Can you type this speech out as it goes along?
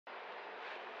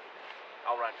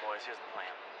All right, boys, here's the plan.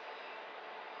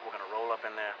 We're gonna roll up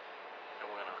in there,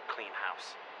 and we're gonna clean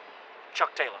house.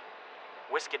 Chuck Taylor,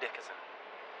 Whiskey Dickinson,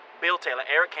 Bill Taylor,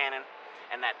 Eric Cannon,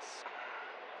 and that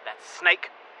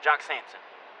snake, Jock Sampson.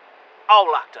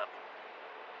 All locked up.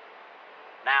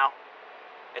 Now,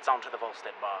 it's on to the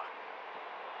Volstead bar.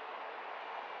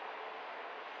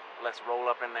 Let's roll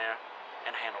up in there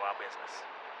and handle our business.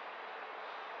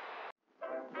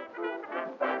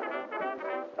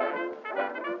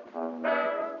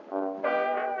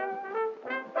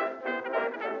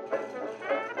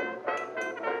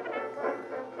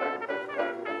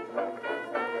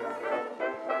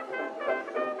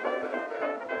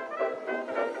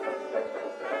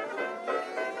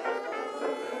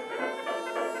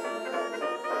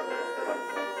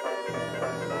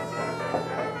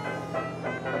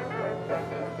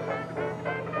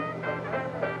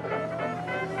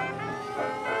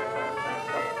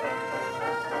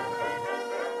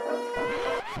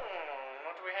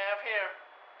 What do we have here?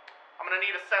 I'm gonna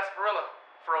need a sarsaparilla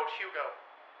for old Hugo.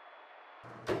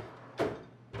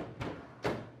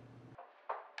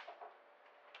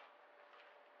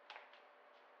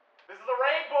 This is a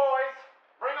raid, boys.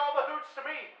 Bring all the hooch to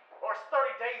me, or it's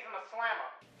 30 days in the slammer.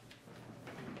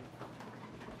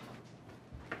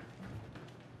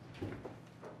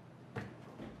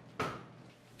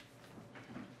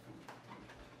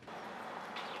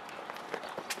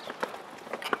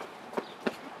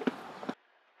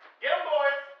 Get them,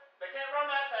 boys. They can't run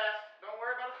that fast. Don't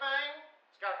worry about a thing.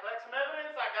 Just gotta collect some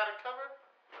evidence. I got it covered.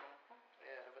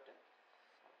 Evidence.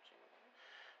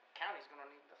 County's gonna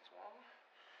need this one.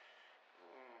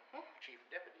 Chief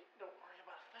Deputy, don't worry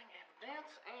about a thing.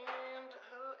 Evidence and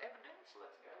evidence.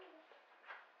 Let's go.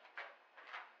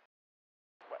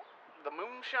 Well, the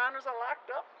Moonshiners are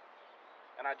locked up,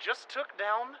 and I just took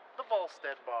down the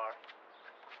Volstead bar.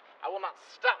 I will not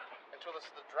stop until this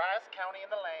is the driest county in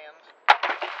the land.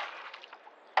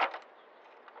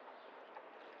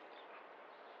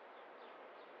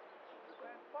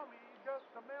 For me,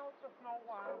 just to melt the snow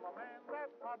while my man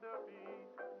that's hard to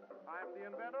beat. I'm the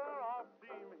inventor of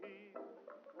steam heat.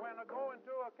 When I go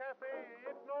into a cafe,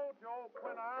 it's no joke.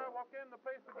 When I walk in the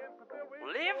place against the field with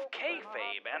Live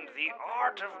Kayfabe and the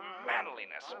art of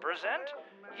manliness present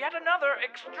Yet Another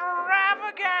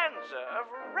Extravaganza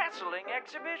of wrestling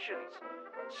exhibitions.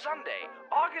 Sunday,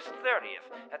 August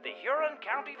 30th at the Huron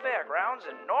County Fairgrounds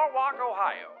in Norwalk,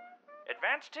 Ohio.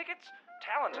 Advance tickets,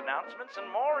 talent announcements, and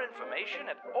more information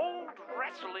at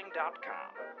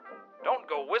oldwrestling.com. Don't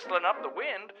go whistling up the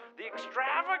wind. The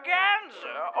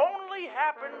extravaganza only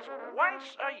happens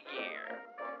once a year.